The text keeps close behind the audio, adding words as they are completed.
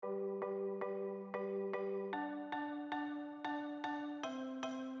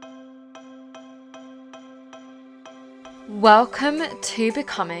Welcome to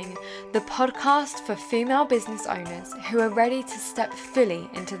Becoming, the podcast for female business owners who are ready to step fully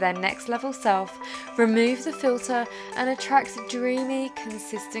into their next level self, remove the filter, and attract dreamy,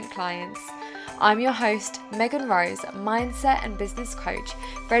 consistent clients. I'm your host, Megan Rose, mindset and business coach,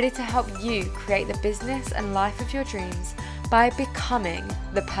 ready to help you create the business and life of your dreams by becoming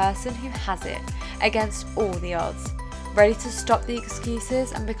the person who has it against all the odds. Ready to stop the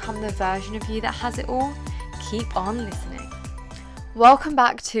excuses and become the version of you that has it all? Keep on listening. Welcome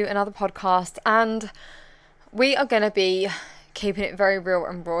back to another podcast, and we are going to be keeping it very real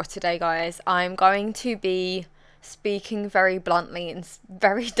and raw today, guys. I'm going to be speaking very bluntly and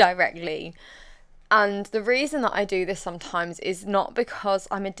very directly, and the reason that I do this sometimes is not because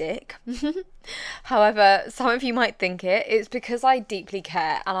I'm a dick. However, some of you might think it's because I deeply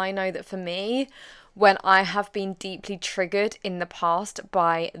care, and I know that for me, when I have been deeply triggered in the past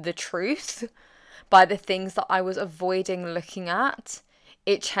by the truth, by the things that I was avoiding looking at,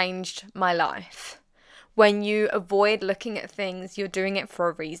 it changed my life. When you avoid looking at things, you're doing it for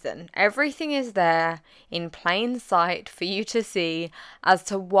a reason. Everything is there in plain sight for you to see as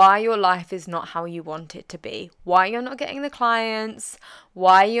to why your life is not how you want it to be. Why you're not getting the clients,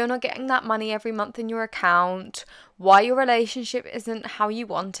 why you're not getting that money every month in your account, why your relationship isn't how you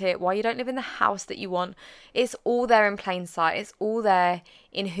want it, why you don't live in the house that you want. It's all there in plain sight. It's all there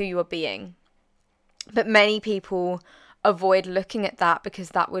in who you are being. But many people avoid looking at that because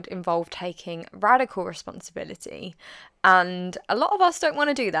that would involve taking radical responsibility. And a lot of us don't want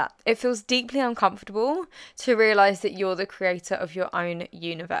to do that. It feels deeply uncomfortable to realize that you're the creator of your own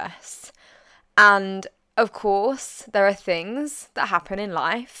universe. And of course, there are things that happen in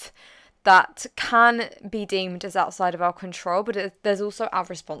life that can be deemed as outside of our control, but there's also our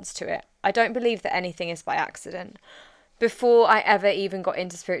response to it. I don't believe that anything is by accident. Before I ever even got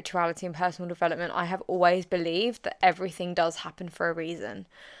into spirituality and personal development, I have always believed that everything does happen for a reason.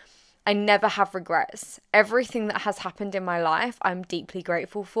 I never have regrets. Everything that has happened in my life, I'm deeply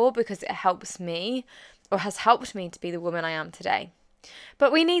grateful for because it helps me, or has helped me, to be the woman I am today.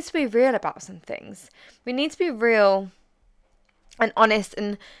 But we need to be real about some things. We need to be real and honest,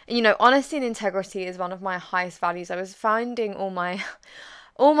 and honesty and integrity is one of my highest values. I was finding all my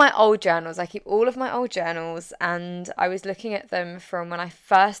old journals. I keep all of my old journals, and I was looking at them from when I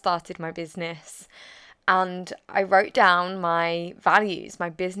first started my business, and I wrote down my values, my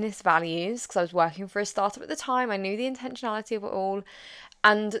business values, because I was working for a startup at the time. I knew the intentionality of it all,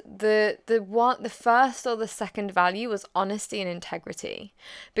 and the first or the second value was honesty and integrity,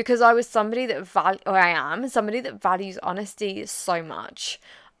 because I was somebody that I am somebody that values honesty so much.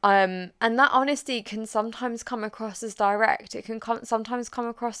 And that honesty can sometimes come across as direct. It can sometimes come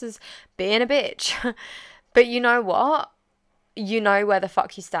across as being a bitch. But you know what? You know where the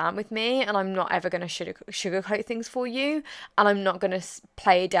fuck you stand with me, and I'm not ever going to sugarcoat things for you, and I'm not going to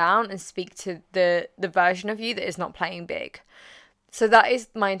play down and speak to the version of you that is not playing big. So that is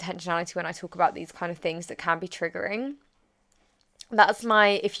my intentionality when I talk about these kind of things that can be triggering. That's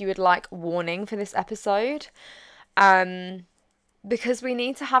my, if you would like, warning for this episode. Because we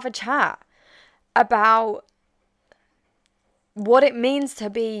need to have a chat about what it means to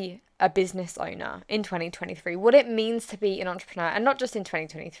be a business owner in 2023, what it means to be an entrepreneur, and not just in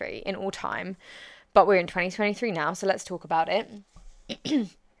 2023, in all time, but we're in 2023 now, so let's talk about it.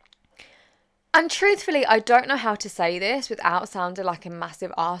 And truthfully, I don't know how to say this without sounding like a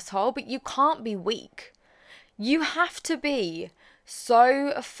massive asshole, but you can't be weak. You have to be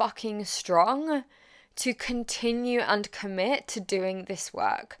so fucking strong to continue and commit to doing this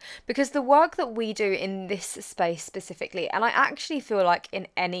work, because the work that we do in this space specifically, and I actually feel like in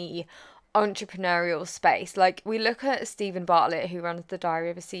any entrepreneurial space, like we look at Stephen Bartlett, who runs the Diary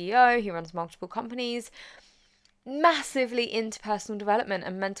of a CEO, he runs multiple companies, massively into personal development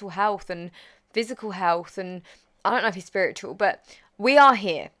and mental health and physical health, and I don't know if he's spiritual, but we are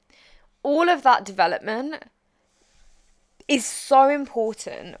here. All of that development is so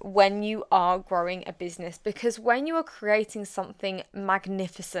important when you are growing a business, because when you are creating something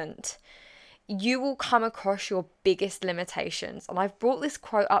magnificent, you will come across your biggest limitations. And I've brought this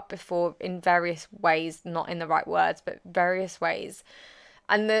quote up before in various ways, not in the right words, but various ways.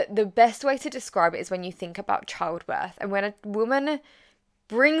 And the best way to describe it is when you think about childbirth. And when a woman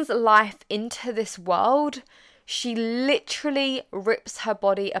brings life into this world, she literally rips her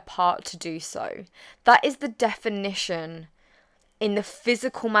body apart to do so. That is the definition in the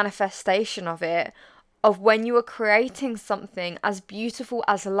physical manifestation of it, of when you are creating something as beautiful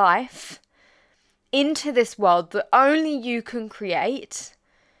as life into this world that only you can create.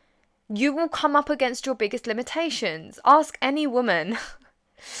 You will come up against your biggest limitations. Ask any woman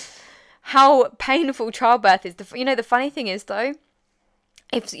how painful childbirth is. The funny thing is though,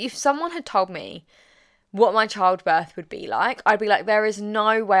 if someone had told me what my childbirth would be like, I'd be like, there is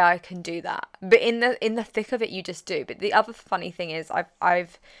no way I can do that. But in the thick of it, you just do. But the other funny thing is,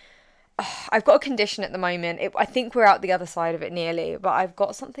 I've got a condition at the moment. I think we're out the other side of it nearly, but I've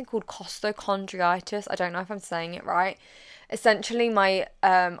got something called costochondritis. I don't know if I'm saying it right. Essentially,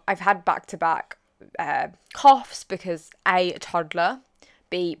 I've had back-to-back coughs because A, a toddler,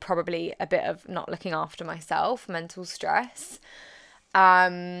 B, probably a bit of not looking after myself, mental stress.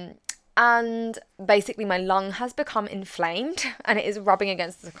 And basically my lung has become inflamed and it is rubbing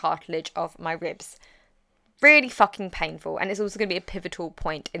against the cartilage of my ribs. Really fucking painful. And it's also going to be a pivotal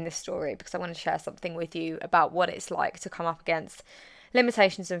point in this story because I want to share something with you about what it's like to come up against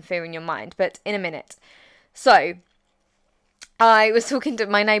limitations and fear in your mind. But in a minute. So I was talking to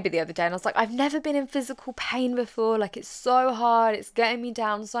my neighbour the other day and I was like, I've never been in physical pain before. Like, it's so hard. It's getting me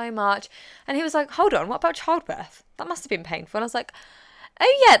down so much. And he was like, hold on, what about childbirth? That must have been painful. And I was like,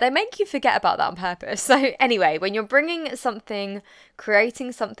 oh yeah, they make you forget about that on purpose. So anyway, when you're creating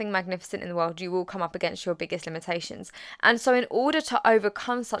something magnificent in the world, you will come up against your biggest limitations. And so in order to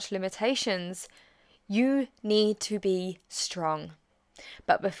overcome such limitations, you need to be strong.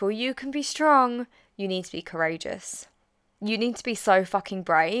 But before you can be strong, you need to be courageous. You need to be so fucking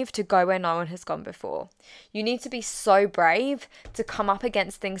brave to go where no one has gone before. You need to be so brave to come up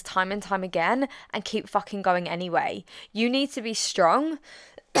against things time and time again and keep fucking going anyway. You need to be strong.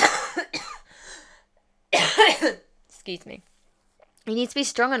 Excuse me. You need to be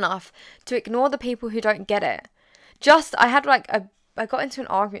strong enough to ignore the people who don't get it. I got into an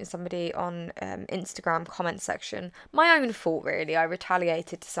argument with somebody on Instagram comment section. My own fault, really. I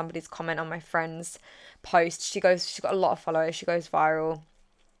retaliated to somebody's comment on my friend's post. She's got a lot of followers. She goes viral.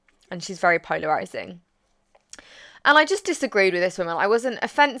 And she's very polarizing. And I just disagreed with this woman. I wasn't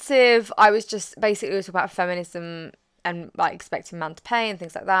offensive. I was just basically talking about feminism and like expecting man to pay and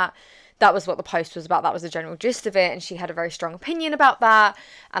things like that. That was what the post was about. That was the general gist of it. And she had a very strong opinion about that.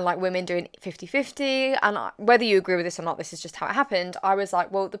 And like women doing 50-50. And whether you agree with this or not, this is just how it happened. I was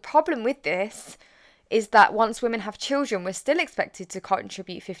like, well, the problem with this is that once women have children, we're still expected to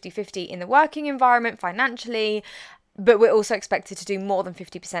contribute 50-50 in the working environment, financially. But we're also expected to do more than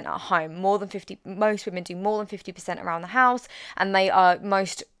 50% at home. Most women do more than 50% around the house. And they are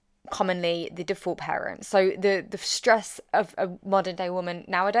most commonly the default parent. So the stress of a modern day woman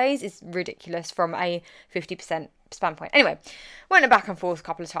nowadays is ridiculous from a 50% standpoint. Anyway, went back and forth a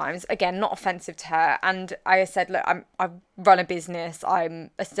couple of times. Again, not offensive to her. And I said, look, I run a business. I'm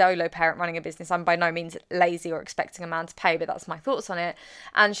a solo parent running a business. I'm by no means lazy or expecting a man to pay, but that's my thoughts on it.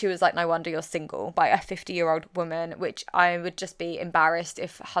 And she was like, no wonder you're single, by a 50-year-old woman, which I would just be embarrassed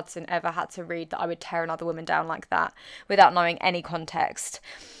if Hudson ever had to read that I would tear another woman down like that without knowing any context.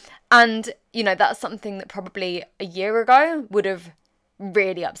 And, that's something that probably a year ago would have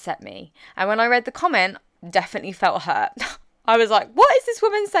really upset me. And when I read the comment, definitely felt hurt. I was like, what is this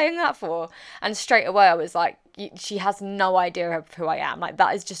woman saying that for? And straight away I was like, she has no idea of who I am. Like,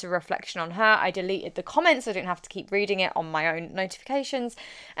 that is just a reflection on her. I deleted the comments. I didn't have to keep reading it on my own notifications.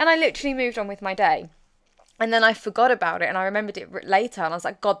 And I literally moved on with my day. And then I forgot about it and I remembered it later. And I was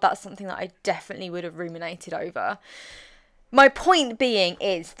like, God, that's something that I definitely would have ruminated over. My point being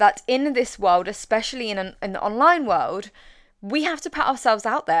is that in this world, especially in the online world, we have to put ourselves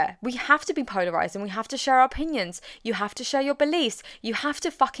out there. We have to be polarized and we have to share our opinions. You have to share your beliefs. You have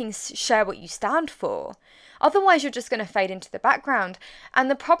to fucking share what you stand for. Otherwise, you're just going to fade into the background. And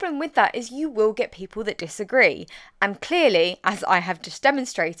the problem with that is you will get people that disagree. And clearly, as I have just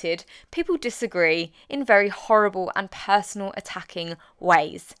demonstrated, people disagree in very horrible and personal attacking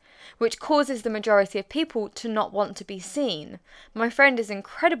ways, which causes the majority of people to not want to be seen. My friend is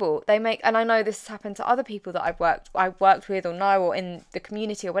incredible. And I know this has happened to other people that I've worked with or know or in the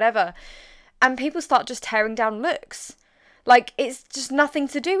community or whatever, and people start just tearing down looks. Like, it's just nothing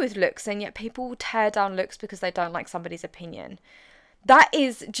to do with looks, and yet people will tear down looks because they don't like somebody's opinion. That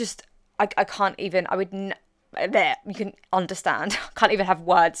is just, I can't even, there, you can understand. I can't even have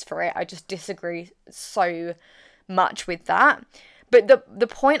words for it. I just disagree so much with that. But the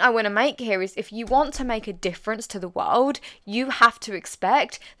point I want to make here is if you want to make a difference to the world, you have to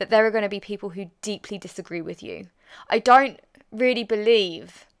expect that there are going to be people who deeply disagree with you. I don't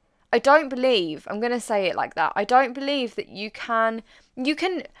believe, I'm going to say it like that. I don't believe that you can,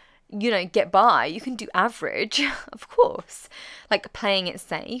 get by. You can do average, of course, like playing it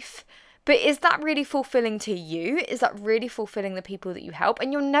safe. But is that really fulfilling to you? Is that really fulfilling the people that you help?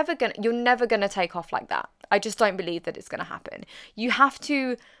 And you're never gonna take off like that. I just don't believe that it's gonna happen. You have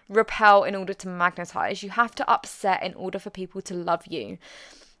to repel in order to magnetize. You have to upset in order for people to love you.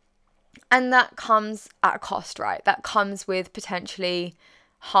 And that comes at a cost, right? That comes with potentially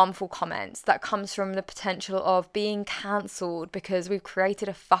harmful comments. That comes from the potential of being cancelled because we've created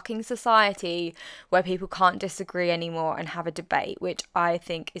a fucking society where people can't disagree anymore and have a debate, which I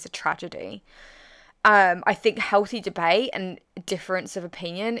think is a tragedy. I think healthy debate and difference of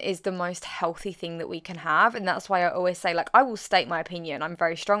opinion is the most healthy thing that we can have. And that's why I always say, like, I will state my opinion. I'm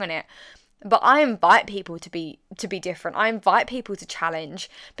very strong in it. But I invite people to be different. I invite people to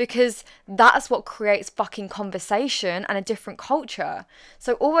challenge because that's what creates fucking conversation and a different culture.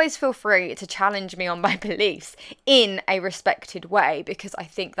 So always feel free to challenge me on my beliefs in a respected way because I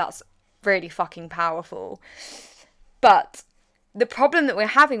think that's really fucking powerful. But the problem that we're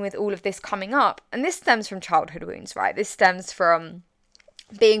having with all of this coming up, and this stems from childhood wounds, right? This stems from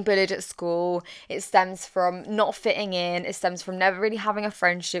being bullied at school, it stems from not fitting in, it stems from never really having a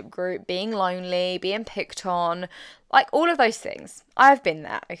friendship group, being lonely, being picked on, like all of those things. I've been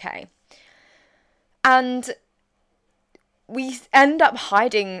there, okay? And we end up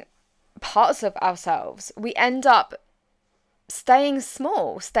hiding parts of ourselves. We end up staying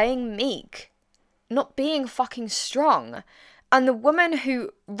small, staying meek, not being fucking strong. And the woman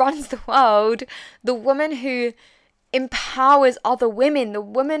who runs the world, the woman who empowers other women, the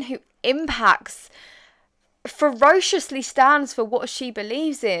woman who impacts, ferociously stands for what she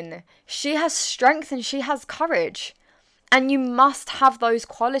believes in. She has strength and she has courage. And you must have those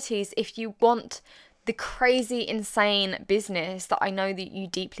qualities if you want the crazy, insane business that I know that you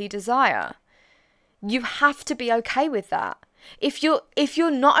deeply desire. You have to be okay with that. If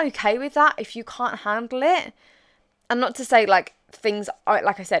you're not okay with that, if you can't handle it, and not to say like things,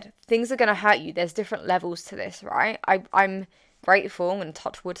 like I said, things are going to hurt you. There's different levels to this, right? I'm grateful, I'm going to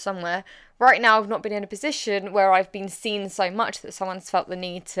touch wood somewhere. Right now, I've not been in a position where I've been seen so much that someone's felt the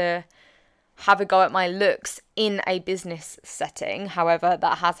need to have a go at my looks in a business setting. However,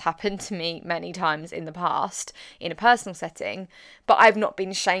 that has happened to me many times in the past in a personal setting, but I've not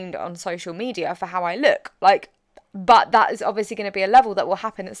been shamed on social media for how I look. But that is obviously going to be a level that will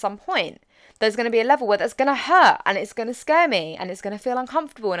happen at some point. There's going to be a level where that's going to hurt and it's going to scare me and it's going to feel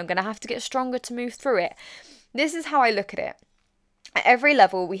uncomfortable and I'm going to have to get stronger to move through it. This is how I look at it. At every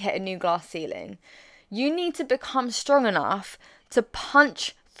level, we hit a new glass ceiling. You need to become strong enough to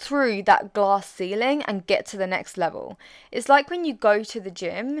punch through that glass ceiling and get to the next level. It's like when you go to the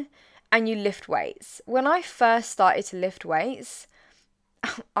gym and you lift weights. When I first started to lift weights,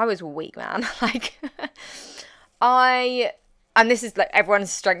 I was weak, man. And this is like everyone's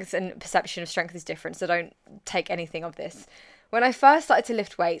strength and perception of strength is different, so don't take anything of this. When I first started to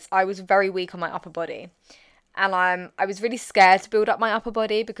lift weights, I was very weak on my upper body. And I was really scared to build up my upper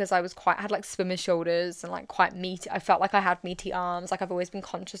body because I had like swimmer shoulders and like quite meaty. I felt like I had meaty arms. Like I've always been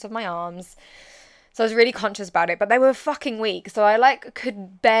conscious of my arms. So I was really conscious about it, but they were fucking weak. So I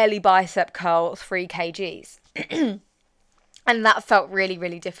could barely bicep curl 3 kgs. And that felt really,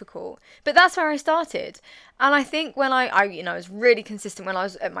 really difficult. But that's where I started. And I think when I was really consistent when I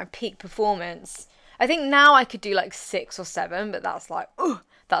was at my peak performance. I think now I could do 6 or 7, but that's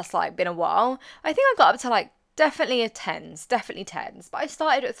been a while. I think I got up to definitely 10s. But I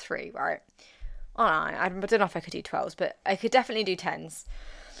started at 3, right? I don't know if I could do 12s, but I could definitely do 10s.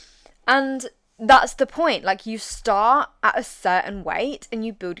 And that's the point. You start at a certain weight and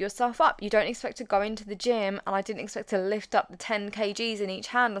you build yourself up. You don't expect to go into the gym, and I didn't expect to lift up the 10 kgs in each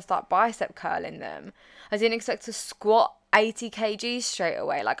hand and start bicep curling them. I didn't expect to squat 80 kgs straight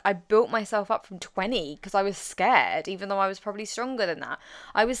away. I built myself up from 20 because I was scared, even though I was probably stronger than that.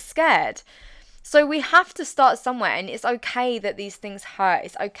 I was scared. So we have to start somewhere, and it's okay that these things hurt.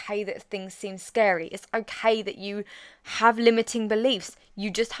 It's okay that things seem scary. It's okay that you have limiting beliefs. You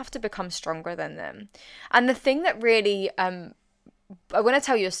just have to become stronger than them. And the thing that really, I want to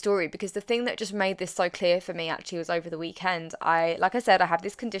tell you a story, because the thing that just made this so clear for me actually was over the weekend. Like I said, I have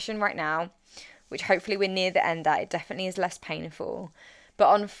this condition right now, which hopefully we're near the end at. It definitely is less painful. But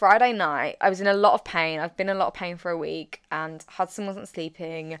on Friday night, I was in a lot of pain. I've been in a lot of pain for a week, and Hudson wasn't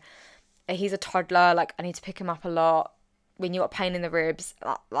sleeping. He's a toddler, I need to pick him up a lot. When you got pain in the ribs,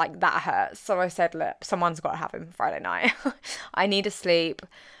 that hurts. So I said, look, someone's got to have him Friday night. I need to sleep.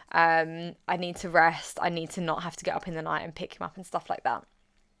 I need to rest. I need to not have to get up in the night and pick him up and stuff like that.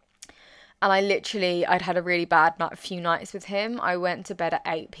 And I'd had a really bad few nights with him. I went to bed at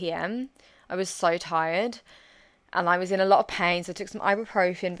 8 p.m. I was so tired. And I was in a lot of pain, so I took some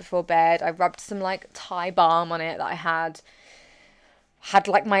ibuprofen before bed. I rubbed some Thai balm on it that I had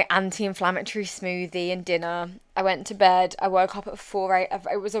my anti-inflammatory smoothie and dinner. I went to bed. I woke up at 4 a.m.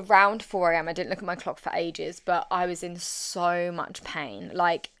 It was around 4 a.m. I didn't look at my clock for ages, but I was in so much pain.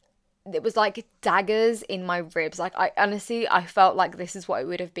 it was like daggers in my ribs. Like, I honestly, I felt like this is what it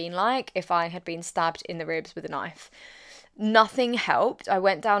would have been like if I had been stabbed in the ribs with a knife. Nothing helped. I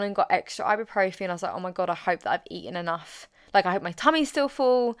went down and got extra ibuprofen. I was like, oh my God, I hope that I've eaten enough. Like, I hope my tummy's still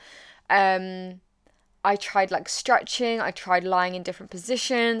full. I tried like stretching. I tried lying in different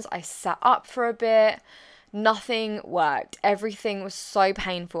positions. I sat up for a bit. Nothing worked. Everything was so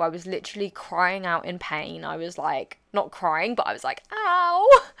painful. I was literally crying out in pain. I was like, not crying, but I was like, ow,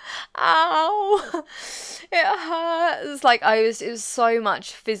 ow, it hurts. Like, it was so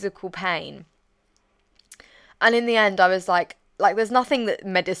much physical pain. And in the end, I was like, there's nothing that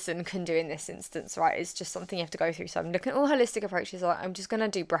medicine can do in this instance, right? It's just something you have to go through. So I'm looking at all holistic approaches. Like, I'm just going to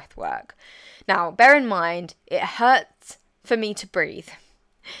do breath work. Now, bear in mind, it hurts for me to breathe.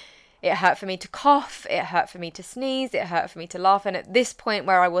 It hurt for me to cough. It hurt for me to sneeze. It hurt for me to laugh. And at this point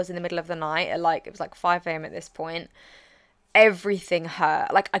where I was in the middle of the night, it was like 5 a.m. at this point, everything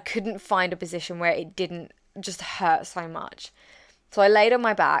hurt. Like, I couldn't find a position where it didn't just hurt so much. So I laid on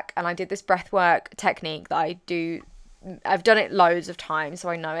my back and I did this breathwork technique that I do. I've done it loads of times, so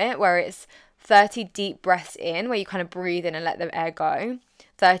I know it, where it's 30 deep breaths in, where you kind of breathe in and let the air go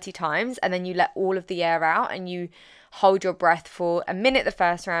 30 times, and then you let all of the air out and you hold your breath for a minute the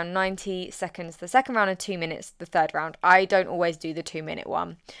first round, 90 seconds the second round, and 2 minutes the third round. I don't always do the 2-minute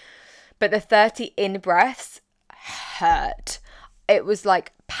one, but the 30 in breaths hurt. It was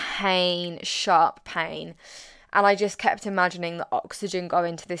like pain, sharp pain. And I just kept imagining the oxygen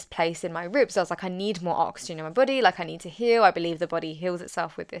going to this place in my ribs. I was like, I need more oxygen in my body. Like, I need to heal. I believe the body heals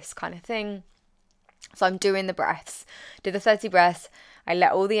itself with this kind of thing. So I'm doing the breaths. Did the 30 breaths. I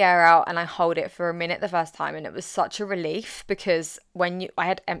let all the air out and I hold it for a minute the first time. And it was such a relief because I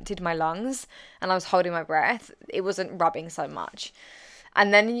had emptied my lungs and I was holding my breath, it wasn't rubbing so much.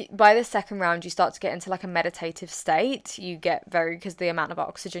 And then by the second round, you start to get into like a meditative state. You get because the amount of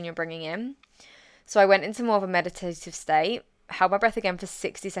oxygen you're bringing in. So I went into more of a meditative state, held my breath again for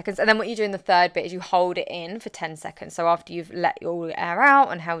 60 seconds. And then what you do in the third bit is you hold it in for 10 seconds. So after you've let all the air out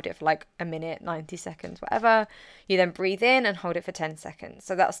and held it for like a minute, 90 seconds, whatever, you then breathe in and hold it for 10 seconds.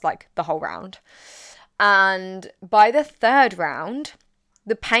 So that's like the whole round. And by the third round,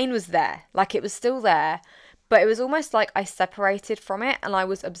 the pain was there. Like, it was still there, but it was almost like I separated from it and I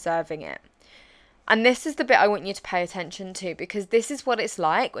was observing it. And this is the bit I want you to pay attention to, because this is what it's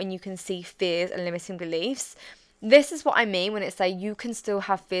like when you can see fears and limiting beliefs. This is what I mean when it's like you can still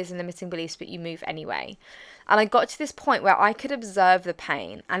have fears and limiting beliefs, but you move anyway. And I got to this point where I could observe the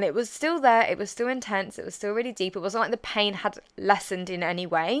pain and it was still there. It was still intense. It was still really deep. It wasn't like the pain had lessened in any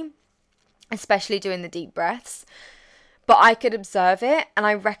way, especially doing the deep breaths. But I could observe it and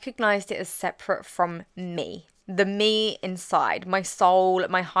I recognized it as separate from me. The me inside, my soul,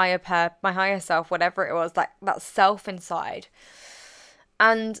 my higher self, whatever it was, like that self inside.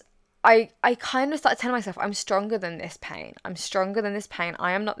 And I kind of started telling myself, I'm stronger than this pain. I'm stronger than this pain.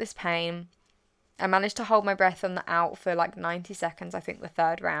 I am not this pain. I managed to hold my breath on the out for like 90 seconds, I think the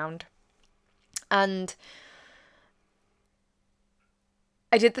third round. And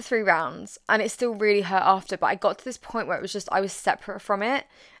I did the 3 rounds and it still really hurt after, but I got to this point where it was just, I was separate from it.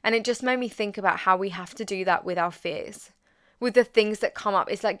 And it just made me think about how we have to do that with our fears, with the things that come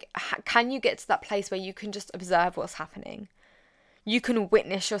up. It's like, can you get to that place where you can just observe what's happening? You can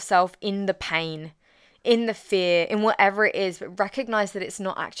witness yourself in the pain, in the fear, in whatever it is, but recognize that it's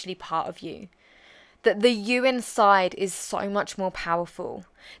not actually part of you. That the you inside is so much more powerful.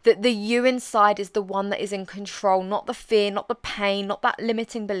 That the you inside is the one that is in control, not the fear, not the pain, not that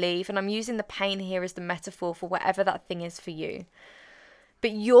limiting belief. And I'm using the pain here as the metaphor for whatever that thing is for you.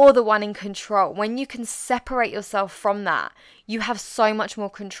 But you're the one in control. When you can separate yourself from that, you have so much more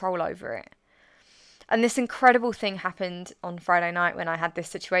control over it. And this incredible thing happened on Friday night when I had this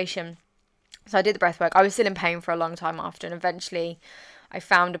situation. So I did the breath work. I was still in pain for a long time after, and eventually I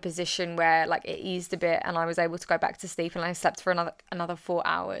found a position where like it eased a bit and I was able to go back to sleep, and I slept for another 4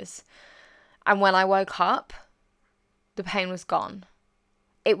 hours. And when I woke up, the pain was gone.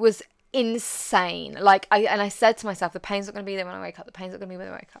 It was insane. Like I said to myself, the pain's not going to be there when I wake up. The pain's not going to be when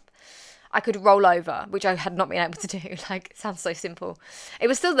I wake up. I could roll over, which I had not been able to do. Like, it sounds so simple. It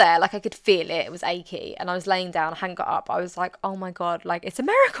was still there. Like, I could feel it. It was achy. And I was laying down. I hadn't got up. I was like, oh my God, like, it's a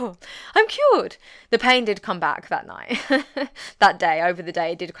miracle. I'm cured. The pain did come back that night. That day, over the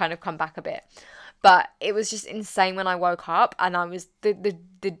day, it did kind of come back a bit. But it was just insane when I woke up. And I was, the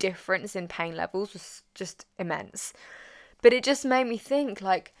difference in pain levels was just immense. But it just made me think,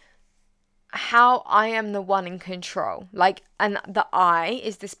 like, how I am the one in control. Like, and the I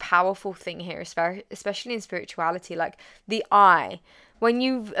is this powerful thing here, especially in spirituality. Like, the I, when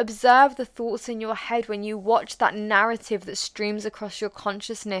you observe the thoughts in your head, when you watch that narrative that streams across your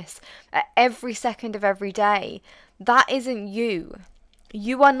consciousness at every second of every day, that isn't you.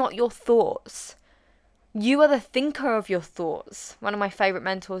 You are not your thoughts. You are the thinker of your thoughts. One of my favorite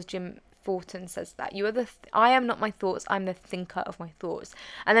mentors, Jim Fortin, says that. I am not my thoughts, I'm the thinker of my thoughts.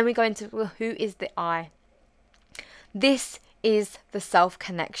 And then we go into, well, who is the I? This is the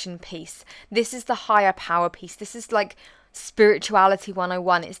self-connection piece. This is the higher power piece. This is like spirituality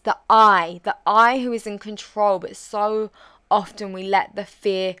 101. It's the I who is in control, but so often we let the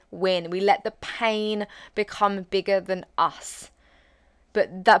fear win. We let the pain become bigger than us.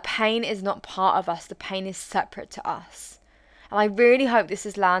 But that pain is not part of us. The pain is separate to us. And I really hope this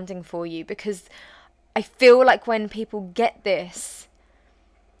is landing for you, because I feel like when people get this,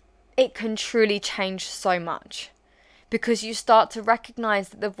 it can truly change so much. Because you start to recognize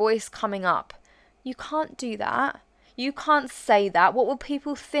that the voice coming up, you can't do that. You can't say that. What will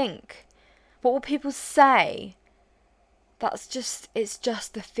people think? What will people say? It's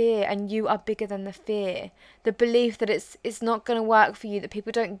just the fear, and you are bigger than the fear. The belief that it's not going to work for you, that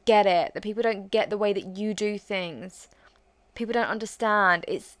people don't get it, that people don't get the way that you do things. People don't understand.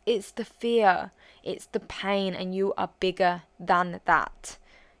 It's the fear. It's the pain, and you are bigger than that.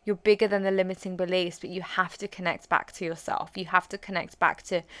 You're bigger than the limiting beliefs, but you have to connect back to yourself. You have to connect back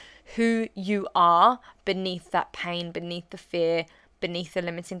to who you are beneath that pain, beneath the fear, beneath the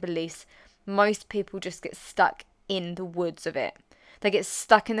limiting beliefs. Most people just get stuck in the woods of it. They get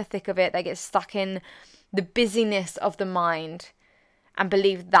stuck in the thick of it. They get stuck in the busyness of the mind and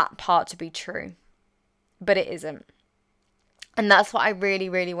believe that part to be true. But it isn't. And that's what I really,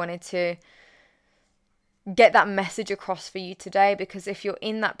 really wanted to get that message across for you today, because if you're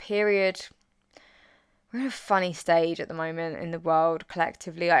in that period, we're in a funny stage at the moment in the world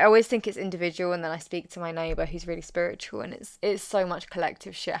collectively. I always think it's individual, and then I speak to my neighbour who's really spiritual, and it's so much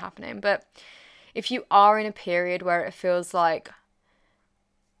collective shit happening. But if you are in a period where it feels like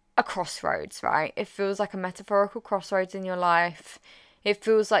a crossroads, right? It feels like a metaphorical crossroads in your life. It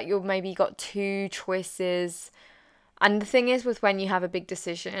feels like you've maybe got two choices. And the thing is, with when you have a big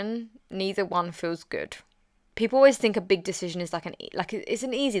decision, neither one feels good. People always think a big decision is it's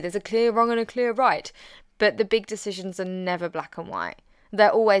an easy, there's a clear wrong and a clear right. But the big decisions are never black and white. They're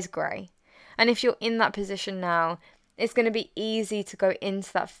always grey. And if you're in that position now, it's going to be easy to go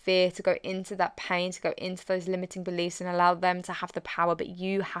into that fear, to go into that pain, to go into those limiting beliefs and allow them to have the power. But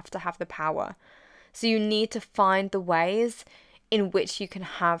you have to have the power. So you need to find the ways in which you can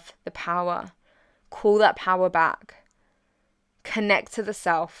have the power. Call that power back. Connect to the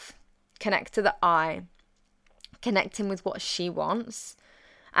self. Connect to the I. Connect in with what she wants.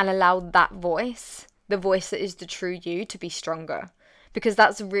 And allow that voice, the voice that is the true you, to be stronger. Because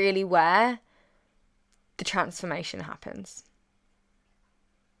that's really where the transformation happens.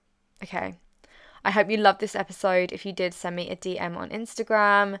 Okay. I hope you loved this episode. If you did, send me a DM on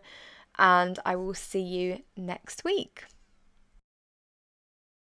Instagram. And I will see you next week.